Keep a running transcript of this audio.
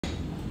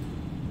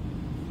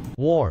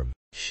warm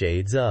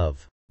shades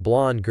of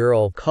blonde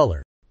girl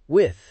color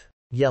with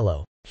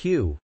yellow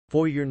hue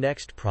for your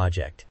next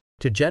project.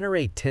 To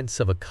generate tints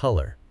of a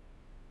color,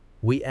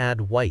 we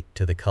add white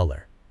to the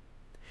color,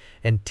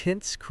 and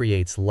tints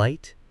creates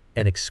light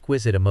and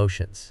exquisite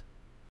emotions.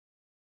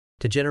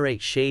 To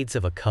generate shades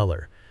of a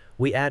color,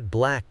 we add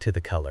black to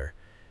the color,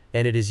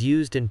 and it is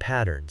used in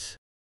patterns.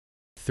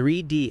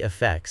 3D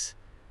effects,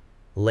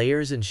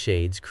 layers and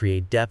shades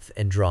create depth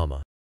and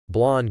drama.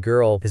 Blonde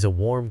girl is a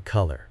warm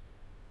color,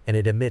 and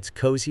it emits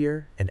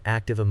cozier and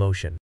active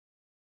emotion.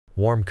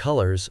 Warm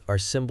colors are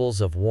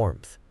symbols of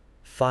warmth,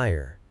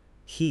 fire,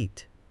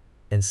 heat,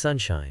 and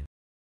sunshine.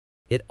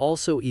 It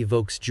also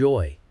evokes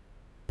joy,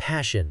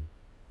 passion,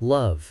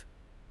 love,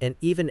 and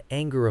even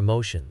anger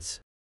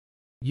emotions.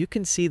 You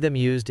can see them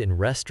used in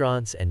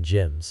restaurants and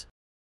gyms,